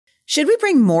Should we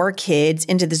bring more kids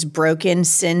into this broken,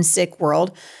 sin-sick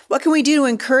world? What can we do to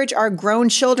encourage our grown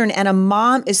children? And a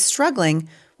mom is struggling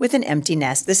with an empty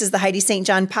nest. This is the Heidi St.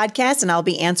 John podcast, and I'll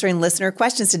be answering listener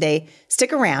questions today.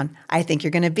 Stick around. I think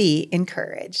you're going to be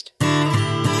encouraged.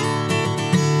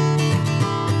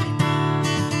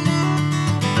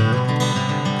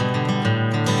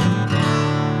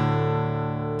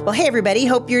 Well, hey, everybody.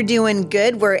 Hope you're doing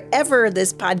good wherever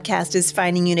this podcast is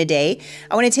finding you today.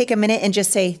 I want to take a minute and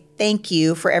just say thank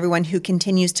you for everyone who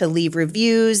continues to leave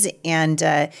reviews and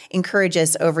encourage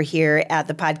us over here at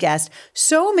the podcast.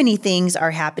 So many things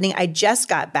are happening. I just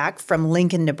got back from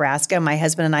Lincoln, Nebraska. My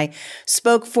husband and I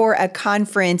spoke for a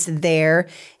conference there,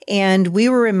 and we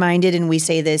were reminded, and we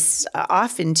say this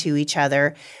often to each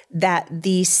other, that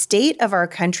the state of our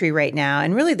country right now,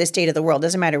 and really the state of the world,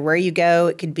 doesn't matter where you go.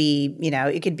 It could be,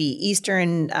 it could be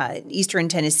Eastern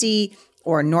Tennessee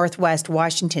or Northwest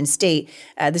Washington State.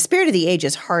 The spirit of the age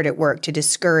is hard at work to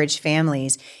discourage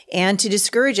families and to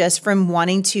discourage us from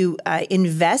wanting to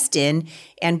invest in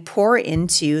and pour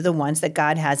into the ones that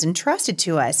God has entrusted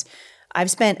to us.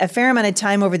 I've spent a fair amount of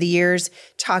time over the years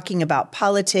talking about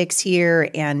politics here,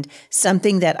 and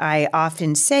something that I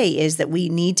often say is that we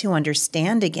need to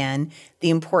understand again the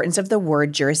importance of the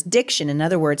word jurisdiction. In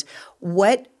other words,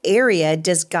 what area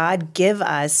does God give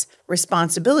us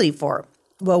responsibility for?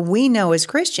 Well, we know as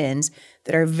Christians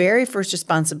that our very first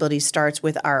responsibility starts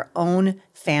with our own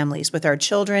families, with our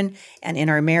children, and in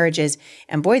our marriages.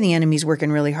 And boy, the enemy's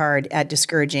working really hard at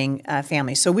discouraging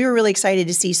families. So we were really excited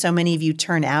to see so many of you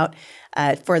turn out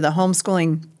for the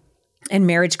homeschooling and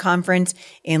marriage conference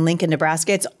in Lincoln,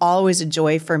 Nebraska. It's always a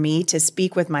joy for me to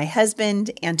speak with my husband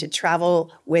and to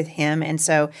travel with him. And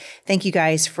so thank you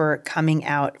guys for coming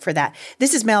out for that.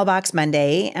 This is Mailbox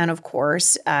Monday. And of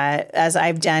course, as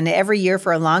I've done every year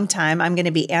for a long time, I'm going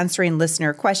to be answering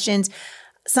listener questions.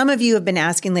 Some of you have been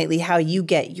asking lately how you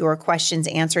get your questions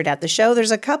answered at the show.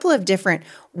 There's a couple of different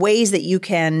ways that you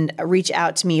can reach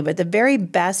out to me, but the very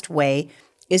best way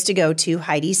is to go to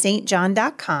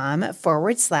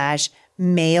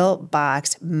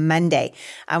HeidiSt.John.com/Mailbox Monday.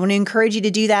 I want to encourage you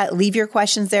to do that. Leave your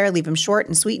questions there, leave them short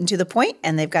and sweet and to the point,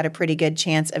 and they've got a pretty good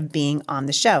chance of being on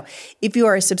the show. If you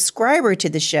are a subscriber to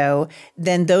the show,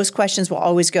 then those questions will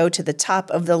always go to the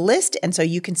top of the list. And so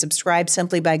you can subscribe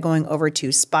simply by going over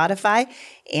to Spotify.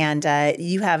 And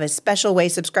you have a special way,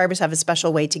 subscribers have a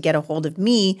special way to get a hold of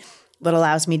me that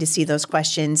allows me to see those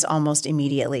questions almost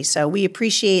immediately. So we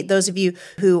appreciate those of you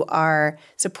who are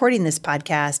supporting this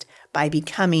podcast by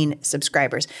becoming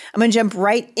subscribers. I'm going to jump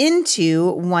right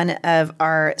into one of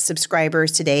our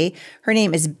subscribers today. Her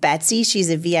name is Betsy.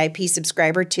 She's a VIP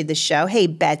subscriber to the show. Hey,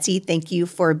 Betsy, thank you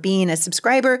for being a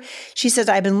subscriber. She says,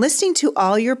 I've been listening to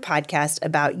all your podcasts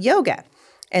about yoga,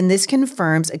 and this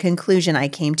confirms a conclusion I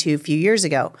came to a few years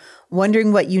ago.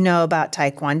 Wondering what you know about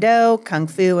Taekwondo, Kung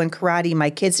Fu, and Karate. My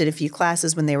kids did a few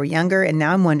classes when they were younger, and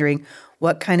now I'm wondering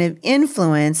what kind of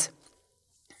influence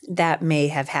that may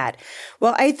have had.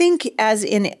 Well, I think as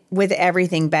in with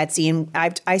everything, Betsy, and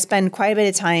I spend quite a bit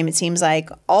of time, it seems like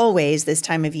always this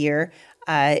time of year,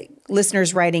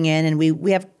 listeners writing in, and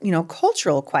we have,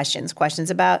 cultural questions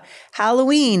about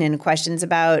Halloween and questions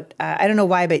about, I don't know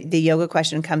why, but the yoga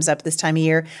question comes up this time of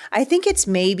year. I think it's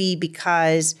maybe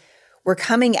because we're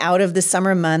coming out of the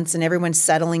summer months and everyone's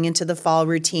settling into the fall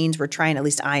routines. At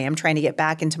least I am trying to get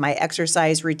back into my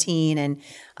exercise routine. And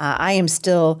I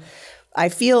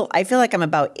feel like I'm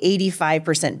about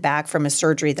 85% back from a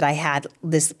surgery that I had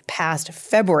this past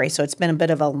February. So it's been a bit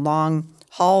of a long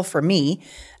haul for me.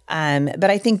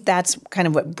 But I think that's kind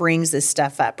of what brings this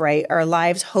stuff up, right? Our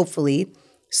lives hopefully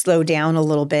slow down a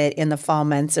little bit in the fall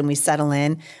months and we settle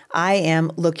in. I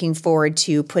am looking forward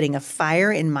to putting a fire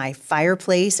in my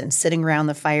fireplace and sitting around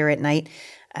the fire at night.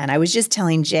 And I was just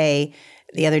telling Jay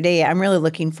the other day, I'm really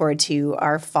looking forward to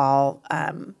our fall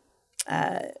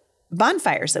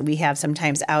bonfires that we have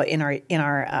sometimes out on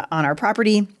our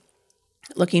property.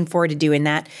 Looking forward to doing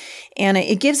that. And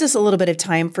it gives us a little bit of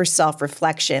time for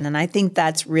self-reflection. And I think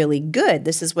that's really good.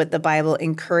 This is what the Bible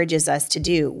encourages us to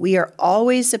do. We are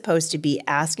always supposed to be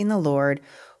asking the Lord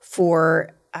for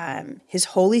His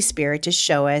Holy Spirit to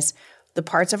show us the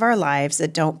parts of our lives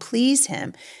that don't please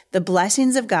Him. The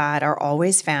blessings of God are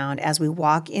always found as we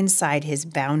walk inside His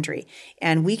boundary.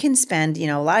 And we can spend,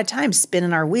 a lot of time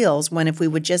spinning our wheels when if we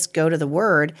would just go to the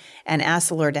Word and ask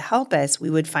the Lord to help us, we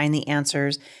would find the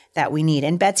answers that we need.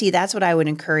 And Betsy, that's what I would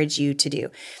encourage you to do.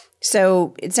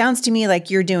 So it sounds to me like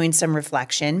you're doing some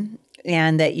reflection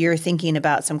and that you're thinking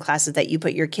about some classes that you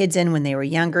put your kids in when they were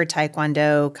younger,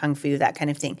 Taekwondo, Kung Fu, that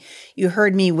kind of thing. You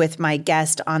heard me with my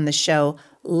guest on the show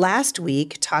last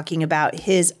week talking about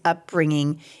his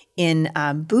upbringing in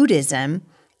Buddhism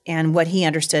and what he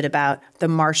understood about the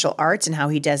martial arts and how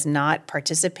he does not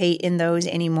participate in those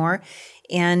anymore.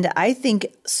 And I think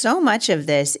so much of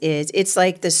this it's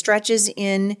like the stretches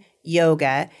in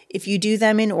yoga. If you do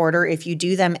them in order, if you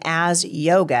do them as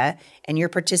yoga and you're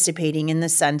participating in the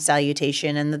sun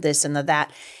salutation and the this and the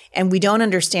that, and we don't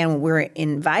understand what we're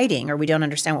inviting or we don't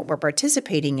understand what we're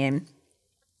participating in,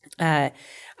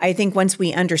 I think once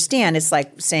we understand, it's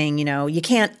like saying, you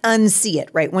can't unsee it,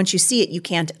 right? Once you see it, you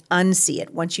can't unsee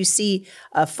it. Once you see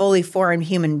a fully formed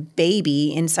human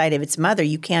baby inside of its mother,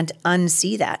 you can't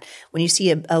unsee that. When you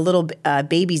see a little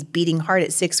baby's beating heart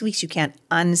at 6 weeks, you can't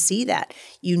unsee that.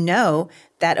 You know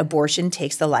that abortion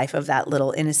takes the life of that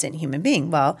little innocent human being.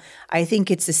 Well, I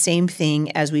think it's the same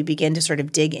thing as we begin to sort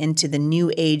of dig into the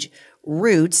New Age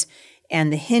roots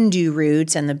and the Hindu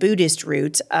roots and the Buddhist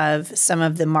roots of some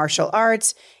of the martial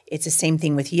arts. It's the same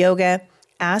thing with yoga.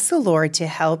 Ask the Lord to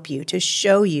help you, to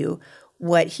show you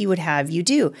what he would have you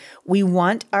do. We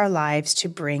want our lives to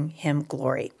bring him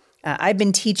glory. I've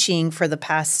been teaching for the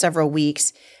past several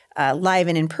weeks, live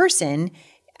and in person,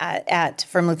 at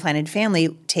Firmly Planted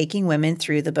Family, taking women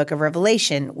through the book of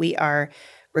Revelation. We are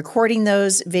recording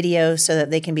those videos so that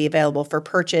they can be available for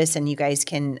purchase, and you guys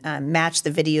can match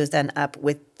the videos then up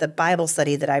with the Bible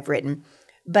study that I've written.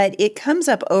 But it comes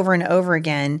up over and over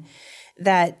again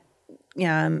that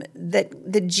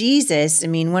that Jesus,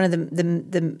 one of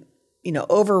the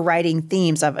overriding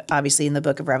themes of obviously in the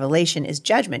book of Revelation is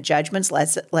judgment. Judgments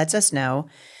lets us know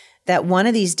that one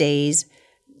of these days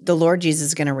the Lord Jesus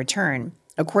is going to return,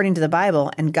 according to the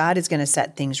Bible, and God is going to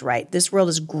set things right. This world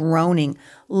is groaning,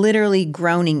 literally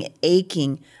groaning,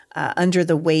 aching under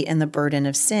the weight and the burden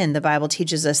of sin. The Bible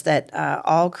teaches us that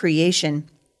all creation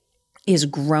is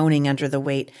groaning under the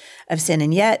weight of sin.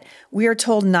 And yet we are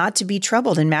told not to be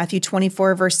troubled in Matthew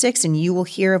 24, verse 6, and you will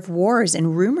hear of wars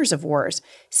and rumors of wars.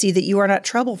 See that you are not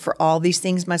troubled, for all these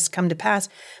things must come to pass,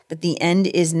 but the end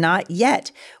is not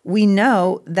yet. We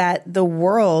know that the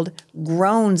world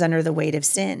groans under the weight of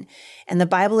sin. And the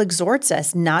Bible exhorts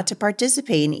us not to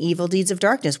participate in evil deeds of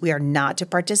darkness. We are not to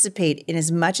participate in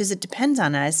as much as it depends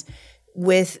on us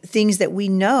with things that we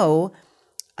know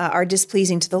are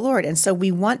displeasing to the Lord. And so we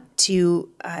want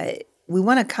to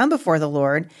come before the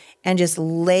Lord and just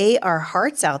lay our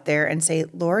hearts out there and say,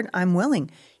 Lord, I'm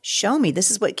willing. Show me. This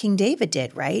is what King David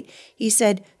did, right? He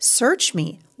said, search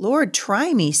me, Lord,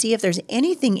 try me, see if there's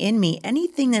anything in me,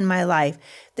 anything in my life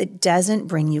that doesn't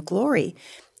bring you glory.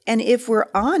 And if we're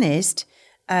honest,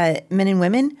 men and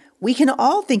women, we can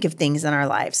all think of things in our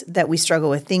lives that we struggle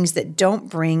with, things that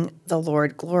don't bring the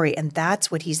Lord glory. And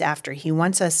that's what he's after. He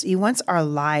wants our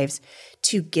lives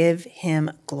to give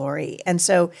him glory. And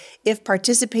so if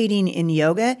participating in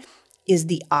yoga is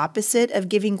the opposite of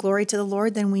giving glory to the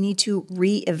Lord, then we need to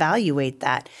reevaluate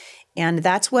that. And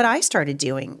that's what I started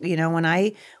doing. When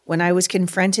I was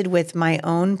confronted with my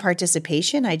own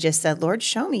participation, I just said, Lord,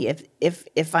 show me if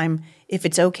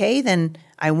it's okay, then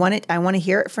I want to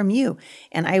hear it from you.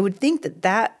 And I would think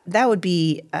that would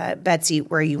be, Betsy,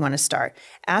 where you want to start.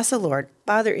 Ask the Lord,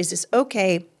 Father, is this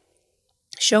okay?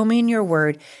 Show me in your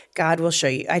word. God will show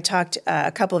you. I talked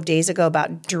a couple of days ago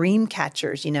about dream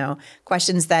catchers,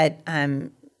 questions that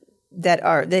can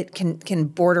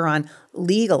border on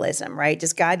legalism, right?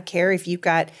 Does God care if you've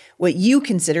got what you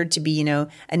considered to be, a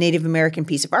Native American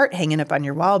piece of art hanging up on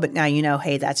your wall, but now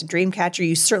hey, that's a dream catcher.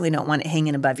 You certainly don't want it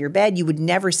hanging above your bed. You would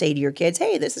never say to your kids,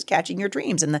 hey, this is catching your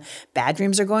dreams, and the bad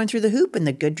dreams are going through the hoop and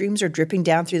the good dreams are dripping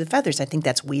down through the feathers. I think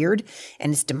that's weird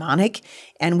and it's demonic,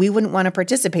 and we wouldn't want to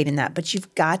participate in that. But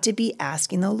you've got to be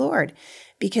asking the Lord,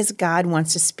 because God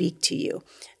wants to speak to you.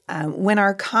 When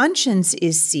our conscience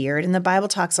is seared, and the Bible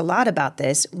talks a lot about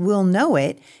this, we'll know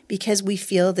it because we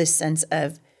feel this sense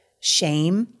of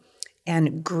shame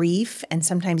and grief and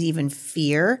sometimes even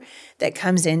fear that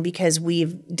comes in because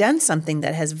we've done something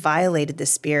that has violated the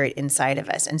Spirit inside of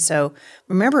us. And so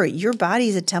remember, your body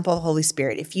is a temple of the Holy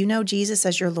Spirit. If you know Jesus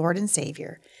as your Lord and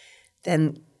Savior,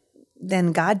 then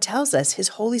God tells us his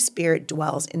Holy Spirit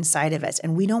dwells inside of us,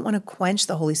 and we don't want to quench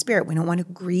the Holy Spirit. We don't want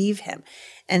to grieve him.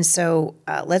 And so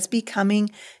let's be coming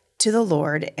to the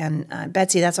Lord. And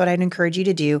Betsy, that's what I'd encourage you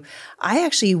to do. I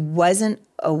actually wasn't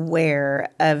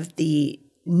aware of the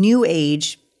New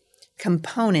Age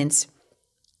components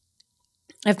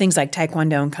of things like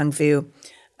Taekwondo and Kung Fu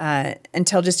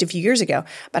until just a few years ago.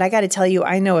 But I got to tell you,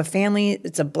 I know a family,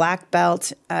 it's a black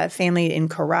belt family in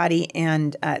karate,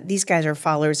 and these guys are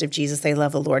followers of Jesus. They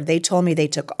love the Lord. They told me they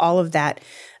took all of that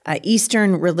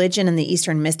Eastern religion and the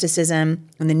Eastern mysticism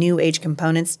and the New Age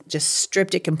components, just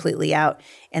stripped it completely out,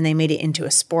 and they made it into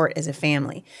a sport as a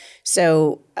family.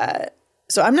 So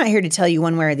I'm not here to tell you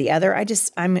one way or the other.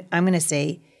 I'm going to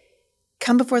say,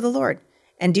 come before the Lord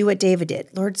and do what David did.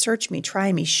 Lord, search me,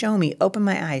 try me, show me, open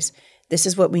my eyes. This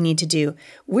is what we need to do.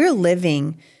 We're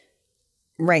living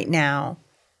right now,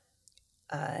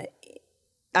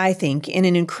 I think, in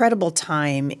an incredible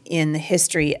time in the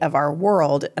history of our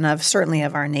world and certainly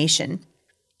of our nation,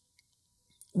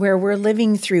 where we're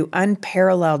living through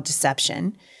unparalleled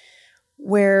deception,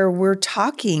 where we're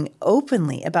talking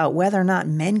openly about whether or not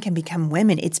men can become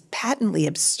women. It's patently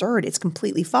absurd. It's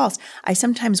completely false. I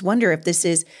sometimes wonder if this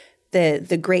is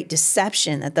the great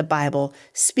deception that the Bible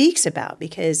speaks about,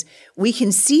 because we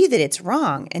can see that it's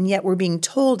wrong, and yet we're being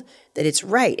told that it's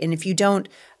right. And if you don't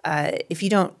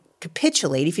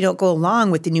capitulate, if you don't go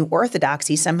along with the new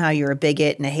orthodoxy, somehow you're a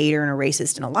bigot and a hater and a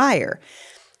racist and a liar.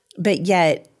 But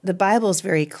yet the Bible is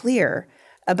very clear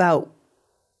about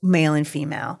male and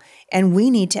female, and we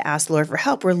need to ask the Lord for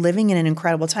help. We're living in an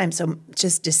incredible time. So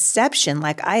just deception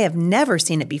like I have never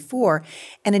seen it before,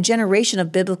 and a generation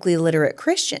of biblically illiterate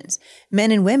Christians,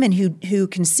 men and women who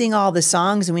can sing all the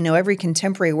songs, and we know every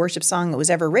contemporary worship song that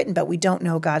was ever written, but we don't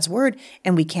know God's word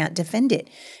and we can't defend it.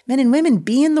 Men and women,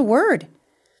 be in the word.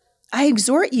 I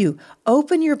exhort you,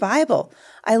 open your Bible.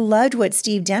 I loved what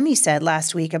Steve Demme said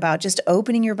last week about just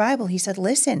opening your Bible. He said,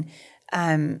 listen,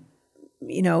 a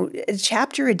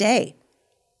chapter a day,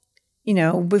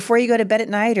 before you go to bed at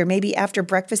night, or maybe after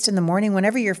breakfast in the morning,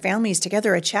 whenever your family is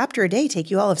together, a chapter a day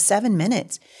take you all of 7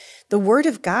 minutes. The word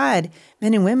of God,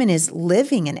 men and women, is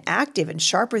living and active and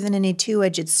sharper than any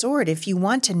two-edged sword. If you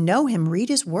want to know him, read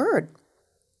his word.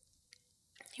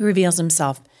 He reveals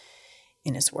himself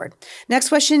in his word. Next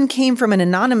question came from an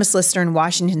anonymous listener in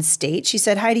Washington State. She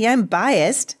said, Heidi, I'm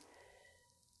biased,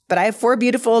 but I have 4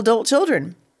 beautiful adult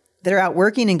children that are out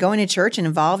working and going to church and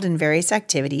involved in various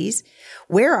activities.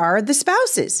 Where are the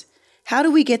spouses? How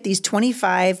do we get these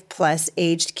 25 plus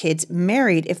aged kids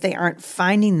married if they aren't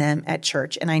finding them at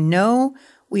church? And I know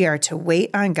we are to wait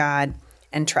on God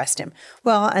and trust him.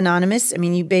 Well, anonymous,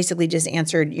 you basically just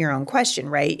answered your own question,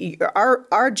 right?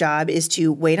 Our job is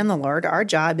to wait on the Lord. Our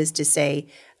job is to say,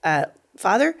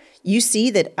 Father, you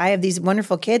see that I have these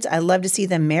wonderful kids. I love to see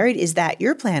them married. Is that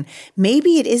your plan?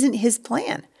 Maybe it isn't his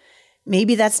plan.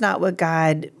 Maybe that's not what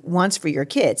God wants for your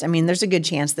kids. There's a good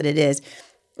chance that it is.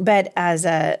 But as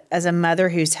a mother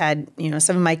who's had,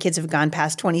 some of my kids have gone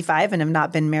past 25 and have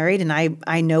not been married, and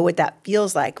I know what that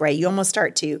feels like, right? You almost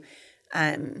start to,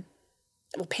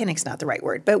 panic's not the right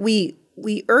word, but we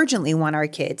urgently want our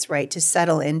kids, right, to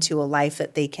settle into a life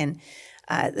that they can,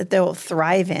 that they'll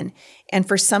thrive in. And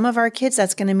for some of our kids,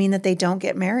 that's going to mean that they don't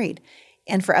get married.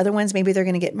 And for other ones, maybe they're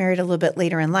going to get married a little bit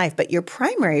later in life. But your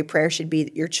primary prayer should be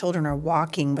that your children are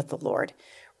walking with the Lord,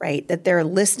 right? That they're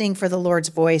listening for the Lord's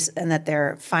voice and that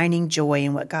they're finding joy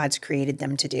in what God's created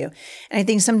them to do. And I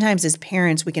think sometimes as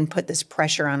parents, we can put this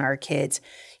pressure on our kids,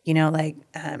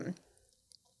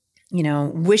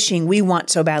 wishing we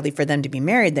want so badly for them to be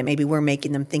married that maybe we're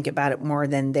making them think about it more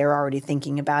than they're already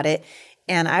thinking about it.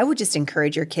 And I would just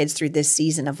encourage your kids through this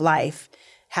season of life,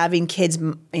 having kids,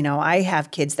 I have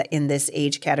kids that in this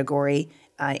age category,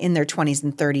 in their 20s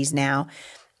and 30s now.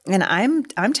 And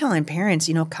I'm telling parents,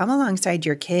 come alongside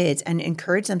your kids and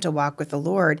encourage them to walk with the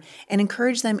Lord and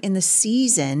encourage them in the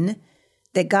season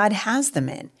that God has them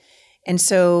in. And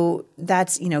so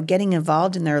that's, getting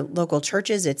involved in their local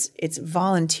churches. It's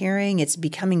volunteering. It's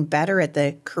becoming better at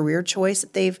the career choice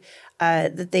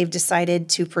that they've decided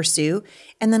to pursue,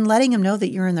 and then letting them know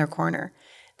that you're in their corner,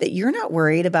 that you're not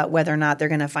worried about whether or not they're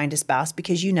going to find a spouse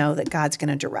because you know that God's going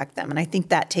to direct them. And I think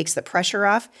that takes the pressure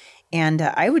off. And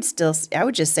I would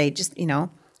just say,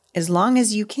 as long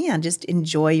as you can, just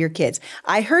enjoy your kids.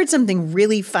 I heard something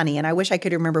really funny, and I wish I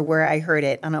could remember where I heard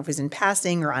it. I don't know if it was in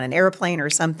passing or on an airplane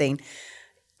or something.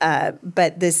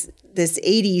 But this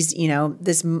 80s,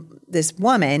 this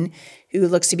woman who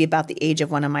looks to be about the age of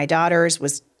one of my daughters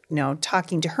was,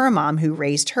 talking to her mom who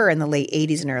raised her in the late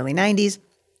 80s and early 90s.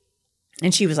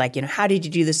 And she was like, how did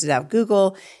you do this without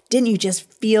Google? Didn't you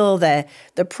just feel the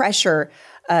pressure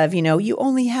of, you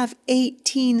only have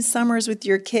 18 summers with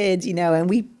your kids, and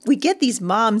we get these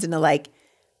moms into like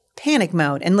panic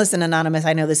mode. And listen, Anonymous,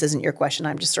 I know this isn't your question.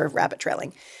 I'm just sort of rabbit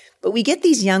trailing. But we get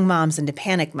these young moms into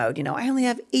panic mode. I only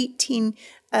have 18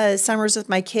 summers with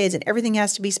my kids and everything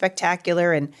has to be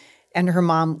spectacular. And her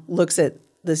mom looks at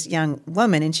this young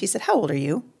woman and she said, how old are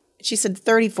you? She said,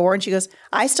 34. And she goes,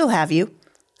 I still have you.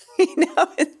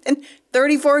 And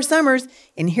 34 summers,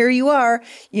 and here you are.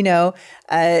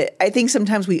 I think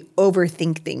sometimes we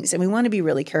overthink things, and we want to be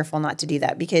really careful not to do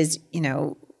that because,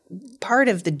 part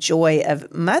of the joy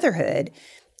of motherhood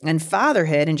and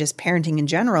fatherhood and just parenting in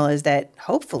general is that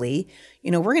hopefully,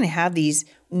 we're going to have these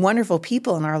wonderful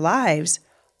people in our lives,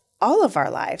 all of our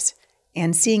lives.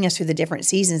 and seeing us through the different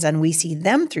seasons, and we see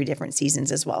them through different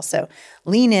seasons as well. So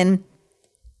lean in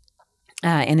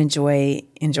and enjoy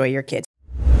your kids.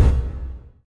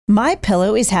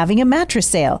 MyPillow is having a mattress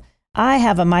sale. I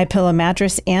have a MyPillow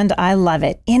mattress and I love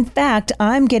it. In fact,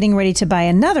 I'm getting ready to buy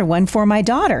another one for my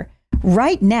daughter.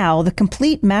 Right now, the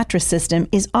complete mattress system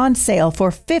is on sale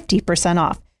for 50%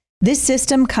 off. This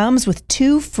system comes with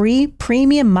 2 free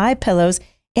premium MyPillows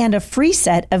and a free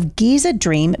set of Giza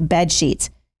Dream bed sheets.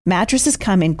 Mattresses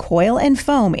come in coil and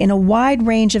foam in a wide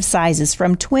range of sizes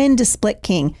from twin to split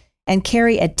king and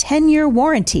carry a 10-year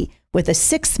warranty with a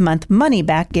 6-month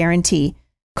money-back guarantee.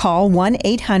 Call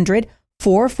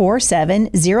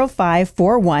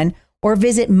 1-800-447-0541 or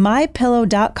visit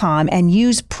mypillow.com and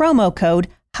use promo code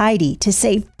Heidi to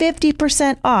save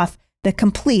 50% off the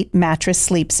complete mattress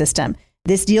sleep system.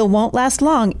 This deal won't last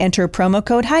long. Enter promo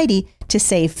code Heidi to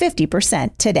save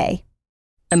 50% today.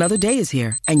 Another day is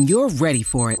here, and you're ready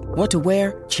for it. What to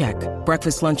wear? Check.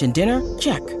 Breakfast, lunch, and dinner?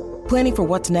 Check. Planning for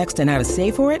what's next and how to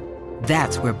save for it?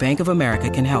 That's where Bank of America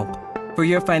can help. For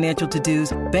your financial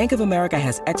to-dos, Bank of America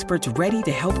has experts ready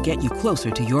to help get you closer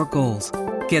to your goals.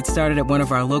 Get started at one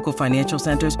of our local financial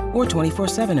centers or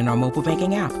 24/7 in our mobile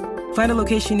banking app. Find a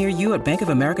location near you at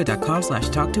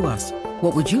bankofamerica.com/talktous.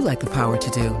 What would you like the power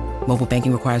to do? Mobile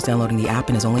banking requires downloading the app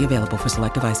and is only available for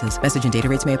select devices. Message and data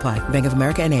rates may apply. Bank of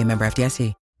America NA, member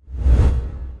FDIC.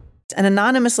 An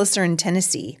anonymous listener in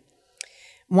Tennessee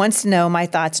wants to know my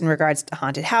thoughts in regards to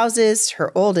haunted houses.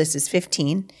 Her oldest is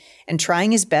 15 and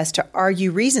trying his best to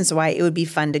argue reasons why it would be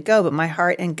fun to go, but my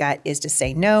heart and gut is to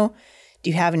say no. Do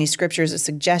you have any scriptures or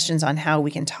suggestions on how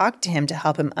we can talk to him to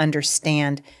help him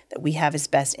understand that we have his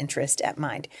best interest in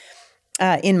mind?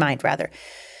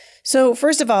 So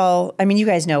first of all, I mean, you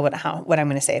guys know what I'm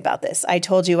going to say about this. I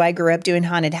told you I grew up doing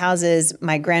haunted houses.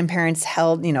 My grandparents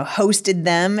hosted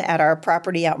them at our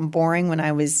property out in Boring when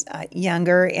I was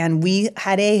younger, and we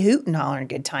had a hoot and holler and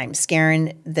good time,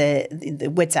 scaring the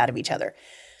wits out of each other.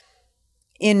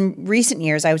 In recent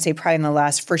years, I would say probably in the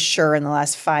last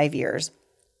 5 years,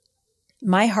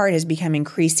 my heart has become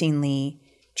increasingly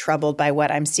troubled by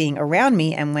what I'm seeing around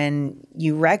me. And when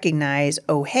you recognize,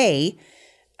 oh, hey,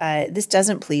 this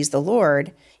doesn't please the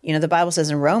Lord. You know, the Bible says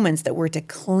in Romans that we're to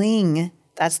cling.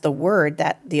 That's the word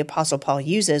that the Apostle Paul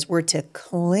uses. We're to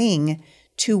cling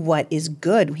to what is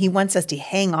good. He wants us to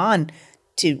hang on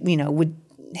to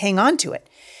it.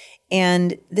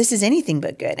 And this is anything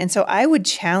but good. And so I would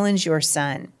challenge your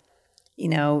son,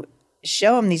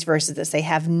 show him these verses that say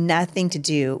have nothing to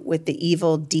do with the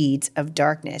evil deeds of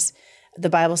darkness. The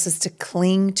Bible says to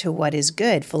cling to what is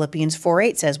good. Philippians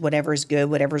 4:8 says, whatever is good,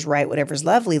 whatever is right, whatever is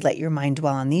lovely, let your mind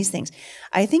dwell on these things.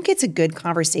 I think it's a good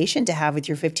conversation to have with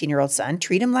your 15-year-old son.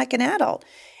 Treat him like an adult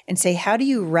and say, how do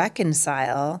you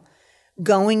reconcile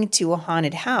going to a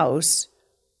haunted house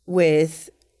with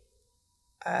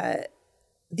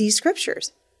these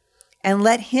scriptures? And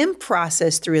let him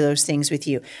process through those things with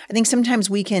you. I think sometimes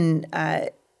we can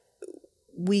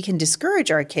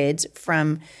discourage our kids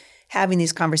from having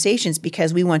these conversations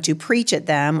because we want to preach at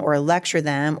them or lecture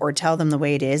them or tell them the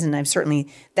way it is. And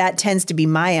that tends to be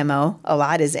my MO a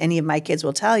lot, as any of my kids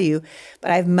will tell you. But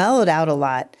I've mellowed out a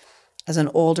lot as an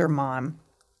older mom.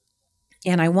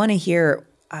 And I want to hear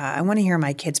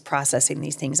my kids processing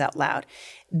these things out loud.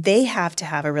 They have to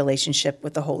have a relationship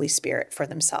with the Holy Spirit for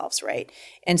themselves, right?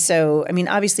 And so,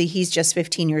 obviously he's just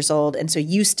 15 years old. And so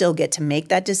you still get to make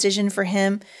that decision for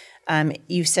him.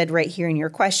 You said right here in your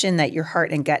question that your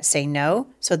heart and gut say no.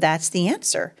 So that's the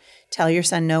answer. Tell your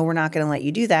son, no, we're not going to let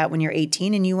you do that. When you're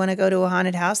 18 and you want to go to a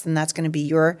haunted house, then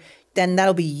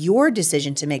that'll be your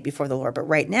decision to make before the Lord. But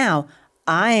right now,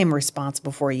 I am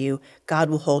responsible for you. God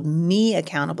will hold me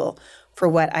accountable for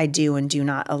what I do and do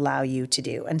not allow you to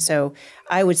do. And so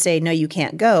I would say, no, you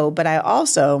can't go. But I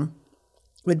also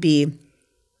would be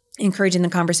encouraging the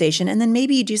conversation, and then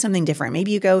maybe you do something different.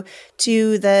 Maybe you go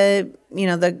to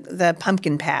the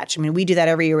pumpkin patch. We do that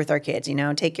every year with our kids.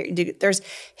 There's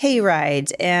hay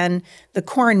rides and the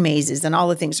corn mazes and all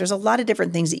the things. There's a lot of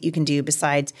different things that you can do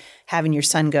besides having your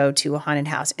son go to a haunted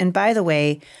house. And by the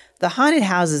way, the haunted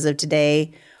houses of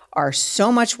today are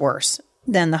so much worse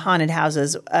than the haunted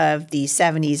houses of the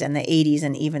 70s and the 80s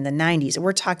and even the 90s.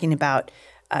 We're talking about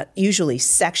usually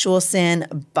sexual sin,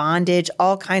 bondage,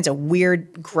 all kinds of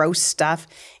weird, gross stuff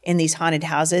in these haunted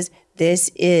houses.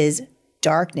 This is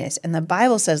darkness. And the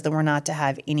Bible says that we're not to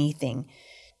have anything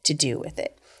to do with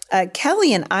it.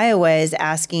 Kelly in Iowa is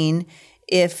asking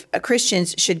if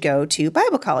Christians should go to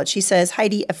Bible college. She says,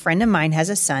 Heidi, a friend of mine has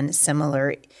a son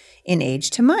similar in age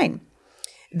to mine.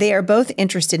 They are both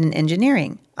interested in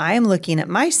engineering. I am looking at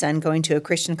my son going to a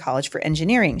Christian college for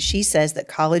engineering. She says that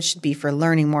college should be for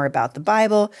learning more about the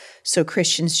Bible, so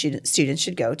Christian students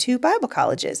should go to Bible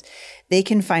colleges. They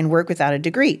can find work without a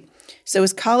degree. So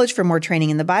is college for more training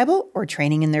in the Bible or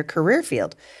training in their career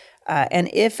field? And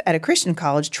if at a Christian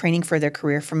college, training for their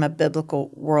career from a biblical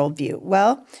worldview?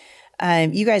 Well,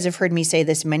 you guys have heard me say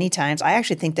this many times. I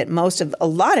actually think that a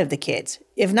lot of the kids,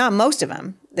 if not most of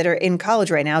them, that are in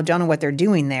college right now don't know what they're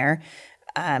doing there,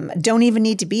 don't even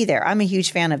need to be there. I'm a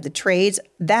huge fan of the trades.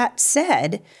 That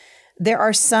said, there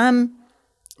are some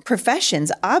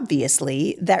professions,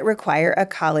 obviously, that require a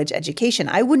college education.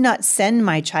 I would not send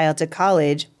my child to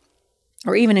college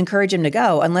or even encourage him to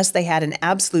go unless they had an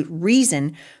absolute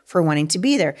reason for wanting to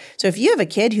be there. So if you have a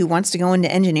kid who wants to go into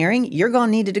engineering, you're going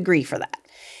to need a degree for that.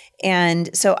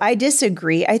 And so I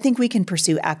disagree. I think we can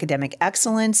pursue academic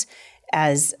excellence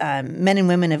as men and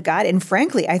women of God. And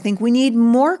frankly, I think we need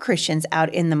more Christians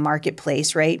out in the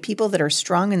marketplace, right? People that are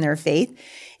strong in their faith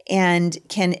and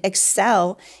can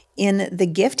excel in the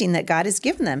gifting that God has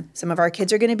given them. Some of our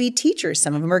kids are going to be teachers.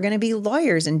 Some of them are going to be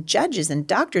lawyers and judges and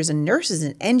doctors and nurses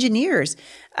and engineers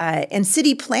and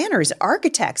city planners,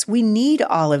 architects. We need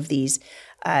all of these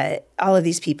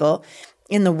people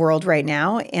in the world right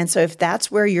now. And so if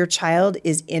that's where your child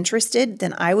is interested,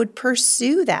 then I would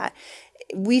pursue that.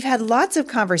 We've had lots of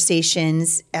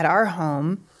conversations at our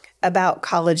home about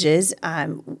colleges,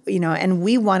 and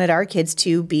we wanted our kids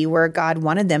to be where God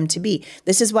wanted them to be.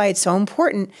 This is why it's so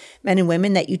important, men and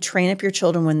women, that you train up your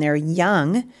children when they're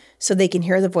young so they can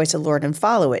hear the voice of the Lord and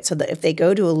follow it. So that if they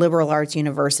go to a liberal arts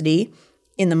university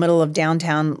in the middle of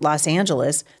downtown Los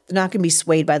Angeles, they're not going to be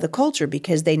swayed by the culture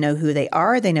because they know who they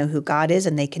are, they know who God is,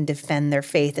 and they can defend their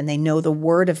faith, and they know the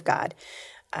Word of God.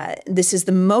 This is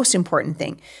the most important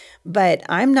thing. But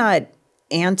I'm not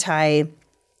anti-college.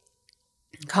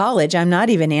 I'm not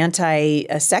even anti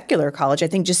a secular college. I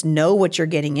think just know what you're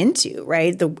getting into,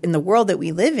 right? In the world that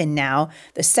we live in now,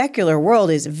 the secular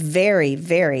world is very,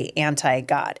 very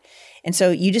anti-God. And so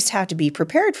you just have to be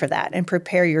prepared for that and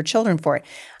prepare your children for it.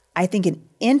 I think an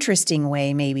interesting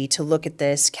way maybe to look at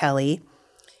this, Kelly,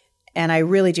 and I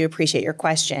really do appreciate your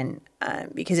question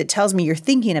because it tells me you're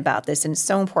thinking about this and it's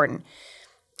so important.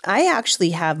 I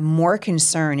actually have more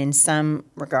concern in some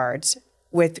regards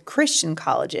with Christian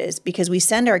colleges because we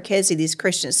send our kids to these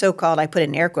Christian, so-called, I put it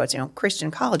in air quotes,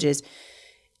 Christian colleges,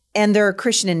 and they're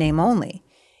Christian in name only.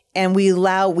 And we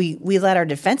let our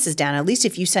defenses down. At least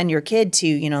if you send your kid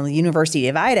to, the University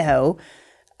of Idaho,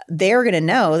 they're going to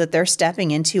know that they're stepping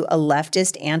into a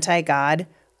leftist, anti-God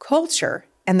culture,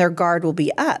 and their guard will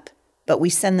be up. But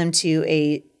we send them to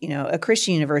a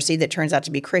Christian university that turns out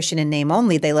to be Christian in name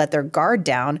only. They let their guard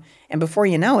down, and before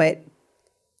you know it,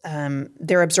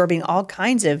 they're absorbing all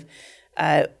kinds of,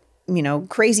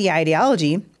 crazy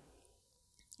ideology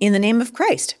in the name of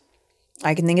Christ.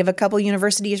 I can think of a couple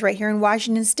universities right here in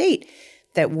Washington State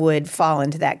that would fall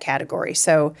into that category.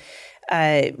 So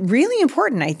really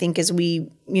important, I think, as we,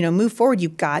 move forward,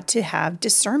 you've got to have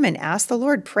discernment. Ask the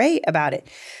Lord, pray about it.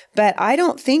 But I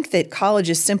don't think that college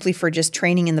is simply for just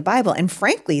training in the Bible. And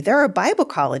frankly, there are Bible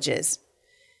colleges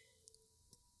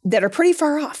that are pretty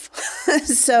far off.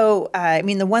 So,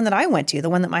 the one that I went to, the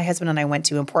one that my husband and I went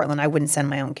to in Portland, I wouldn't send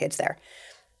my own kids there.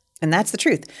 And that's the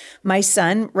truth. My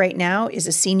son right now is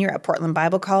a senior at Portland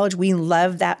Bible College. We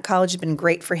love that college. It's been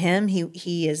great for him.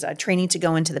 He is training to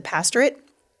go into the pastorate.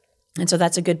 And so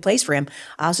that's a good place for him.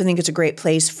 I also think it's a great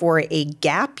place for a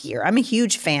gap year. I'm a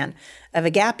huge fan of a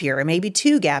gap year or maybe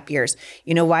 2 gap years.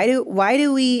 Why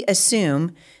do we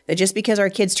assume that just because our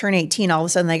kids turn 18, all of a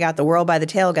sudden they got the world by the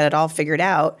tail, got it all figured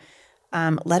out?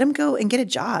 Let them go and get a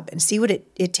job and see what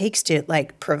it takes to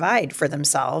provide for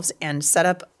themselves and set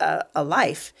up a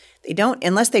life. They don't,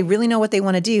 unless they really know what they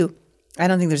want to do. I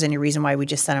don't think there's any reason why we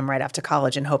just send them right off to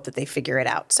college and hope that they figure it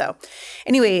out. So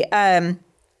anyway,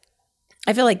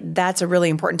 I feel like that's a really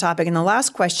important topic. And the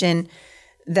last question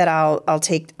that I'll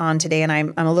take on today, and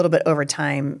I'm a little bit over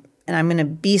time, and I'm going to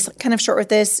be kind of short with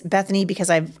this, Bethany,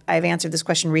 because I've answered this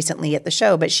question recently at the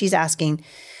show, but she's asking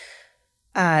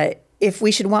if we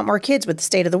should want more kids with the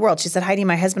state of the world. She said, Heidi,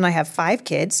 my husband and I have 5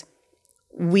 kids.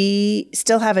 We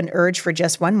still have an urge for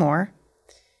just one more.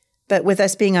 But with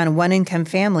us being on a one-income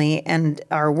family and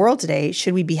our world today,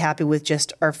 should we be happy with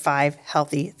just our 5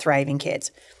 healthy, thriving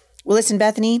kids? Well, listen,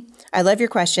 Bethany, I love your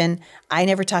question. I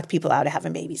never talk people out of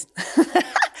having babies.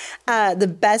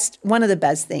 One of the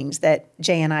best things that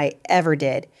Jay and I ever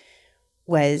did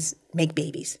was make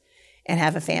babies and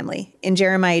have a family. In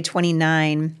Jeremiah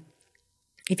 29,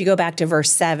 if you go back to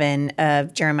verse 7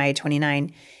 of Jeremiah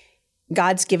 29,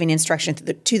 God's giving instruction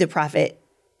to the prophet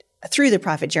through the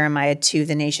prophet Jeremiah to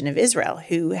the nation of Israel,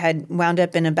 who had wound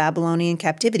up in a Babylonian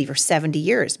captivity for 70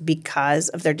 years because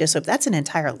of their disobedience. That's an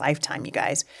entire lifetime, you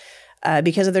guys,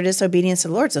 because of their disobedience to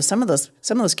the Lord. So some of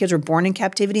those kids were born in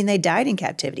captivity and they died in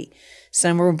captivity.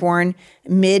 Some were born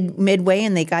midway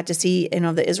and they got to see,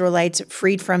 the Israelites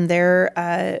freed from their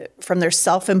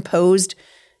self-imposed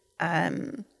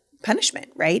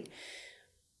punishment, right?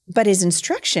 But his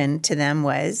instruction to them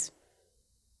was,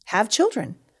 have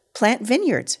children, plant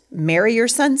vineyards, marry your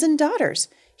sons and daughters.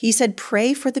 He said,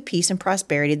 pray for the peace and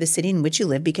prosperity of the city in which you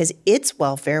live, because its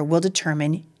welfare will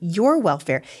determine your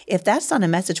welfare. If that's not a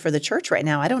message for the church right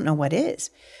now, I don't know what is.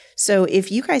 So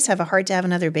if you guys have a heart to have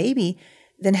another baby,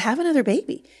 then have another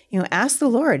baby. Ask the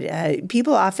Lord.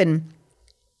 People often,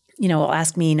 will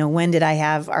ask me, when did I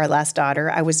have our last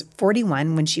daughter? I was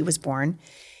 41 when she was born.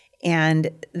 And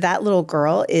that little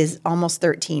girl is almost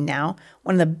 13 now.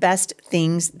 One of the best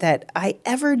things that I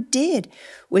ever did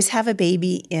was have a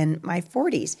baby in my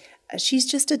 40s. She's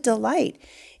just a delight.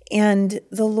 And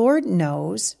the Lord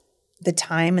knows the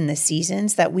time and the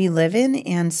seasons that we live in.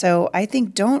 And so I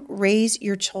think don't raise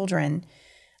your children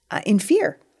in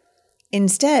fear.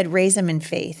 Instead, raise them in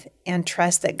faith and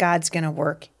trust that God's going to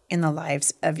work in the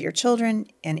lives of your children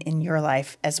and in your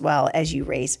life as well as you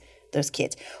raise those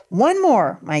kids. One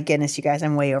more. My goodness, you guys,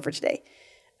 I'm way over today.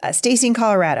 Stacy in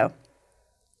Colorado.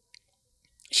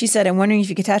 She said, I'm wondering if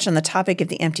you could touch on the topic of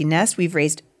the empty nest. We've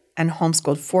raised and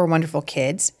homeschooled 4 wonderful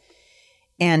kids,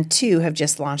 and 2 have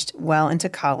just launched well into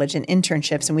college and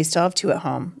internships, and we still have 2 at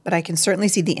home. But I can certainly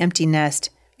see the empty nest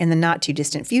in the not too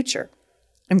distant future.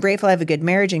 I'm grateful I have a good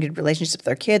marriage and good relationships with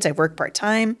our kids. I work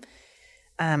part-time,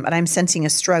 but I'm sensing a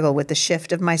struggle with the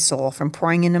shift of my soul from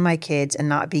pouring into my kids and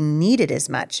not being needed as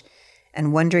much,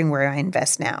 and wondering where I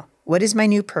invest now. What is my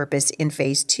new purpose in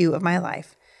phase 2 of my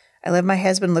life? I love my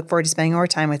husband, look forward to spending more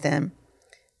time with him,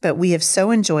 but we have so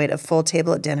enjoyed a full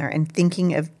table at dinner, and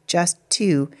thinking of just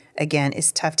 2 again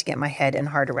is tough to get my head and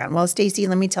heart around. Well, Stacy,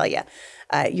 let me tell you,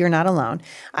 you're not alone.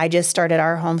 I just started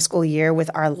our homeschool year with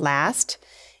our last,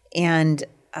 and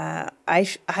I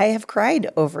have cried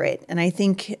over it. And I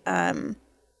think I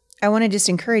want to just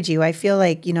encourage you. I feel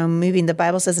like, the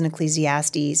Bible says in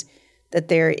Ecclesiastes that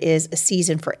there is a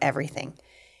season for everything.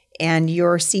 And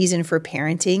your season for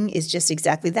parenting is just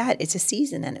exactly that. It's a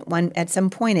season. And at some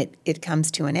point, it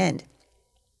comes to an end.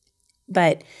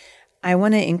 But I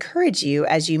want to encourage you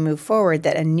as you move forward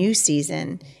that a new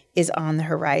season is on the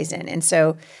horizon. And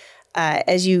so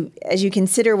as you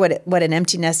consider what an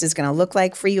empty nest is going to look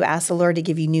like for you, ask the Lord to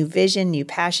give you new vision, new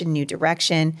passion, new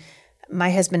direction.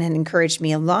 My husband had encouraged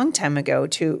me a long time ago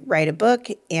to write a book.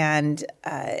 And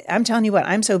I'm telling you what,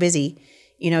 I'm so busy,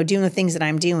 doing the things that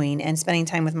I'm doing and spending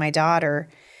time with my daughter.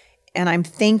 And I'm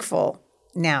thankful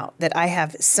now that I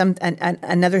have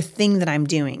another thing that I'm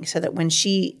doing, so that when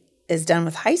she is done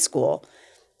with high school,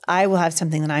 I will have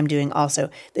something that I'm doing also.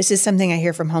 This is something I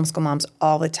hear from homeschool moms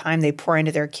all the time. They pour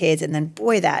into their kids, and then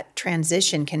boy, that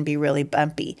transition can be really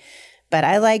bumpy. But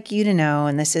I like you to know,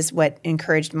 and this is what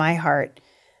encouraged my heart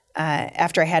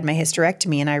after I had my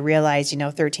hysterectomy, and I realized,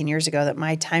 13 years ago that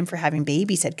my time for having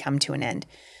babies had come to an end.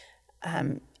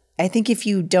 I think if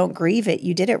you don't grieve it,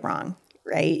 you did it wrong,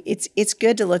 right? It's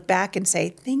good to look back and say,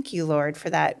 thank you, Lord,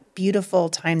 for that beautiful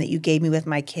time that you gave me with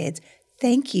my kids.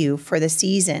 Thank you for the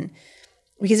season,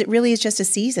 because it really is just a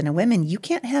season. And women, you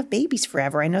can't have babies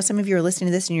forever. I know some of you are listening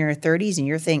to this in your 30s and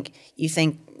you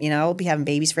think, I'll be having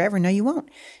babies forever. No, you won't,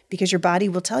 because your body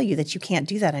will tell you that you can't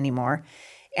do that anymore.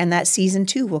 And that season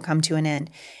too will come to an end.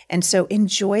 And so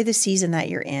enjoy the season that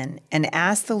you're in and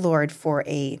ask the Lord for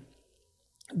a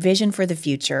vision for the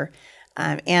future.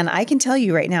 And I can tell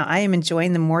you right now, I am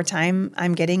enjoying the more time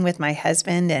I'm getting with my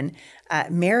husband, and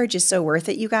marriage is so worth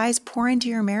it, you guys. Pour into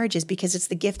your marriages, because it's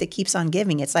the gift that keeps on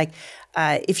giving. It's like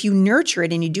if you nurture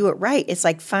it and you do it right, it's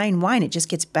like fine wine. It just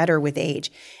gets better with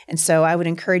age. And so I would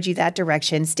encourage you that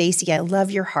direction. Stacy, I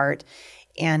love your heart.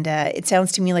 And it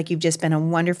sounds to me like you've just been a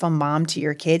wonderful mom to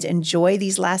your kids. Enjoy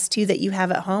these last 2 that you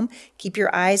have at home. Keep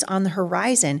your eyes on the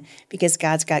horizon, because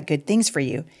God's got good things for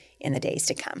you in the days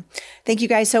to come. Thank you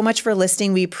guys so much for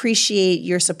listening. We appreciate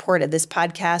your support of this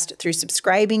podcast through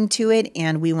subscribing to it,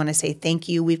 and we want to say thank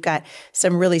you. We've got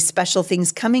some really special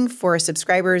things coming for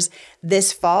subscribers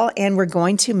this fall, and we're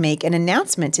going to make an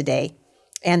announcement today.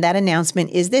 And that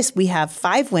announcement is this: we have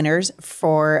 5 winners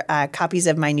for copies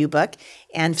of my new book.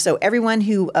 And so everyone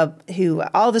who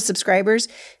all the subscribers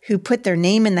who put their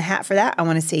name in the hat for that, I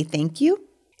want to say thank you.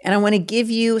 And I'm going to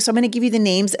give you the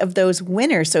names of those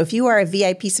winners. So if you are a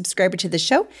VIP subscriber to the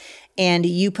show and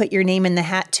you put your name in the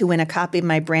hat to win a copy of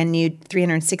my brand new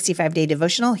 365-day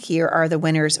devotional, here are the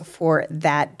winners for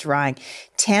that drawing.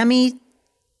 Tammy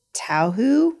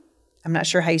Tauhu, I'm not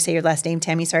sure how you say your last name,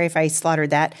 Tammy. Sorry if I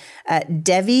slaughtered that.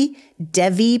 Devi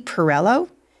Perello,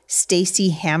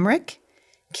 Stacy Hamrick,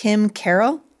 Kim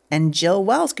Carroll, and Jill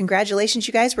Wells. Congratulations,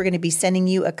 you guys. We're going to be sending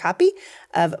you a copy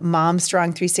of Mom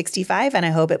Strong 365, and I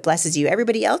hope it blesses you.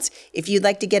 Everybody else, if you'd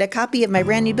like to get a copy of my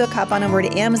brand new book, hop on over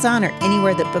to Amazon or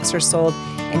anywhere that books are sold,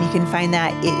 and you can find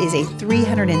that. It is a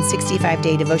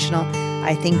 365-day devotional.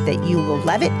 I think that you will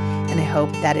love it, and I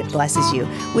hope that it blesses you.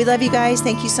 We love you guys.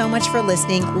 Thank you so much for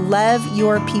listening. Love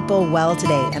your people well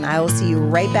today, and I will see you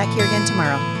right back here again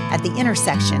tomorrow at the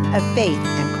intersection of faith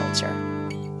and culture.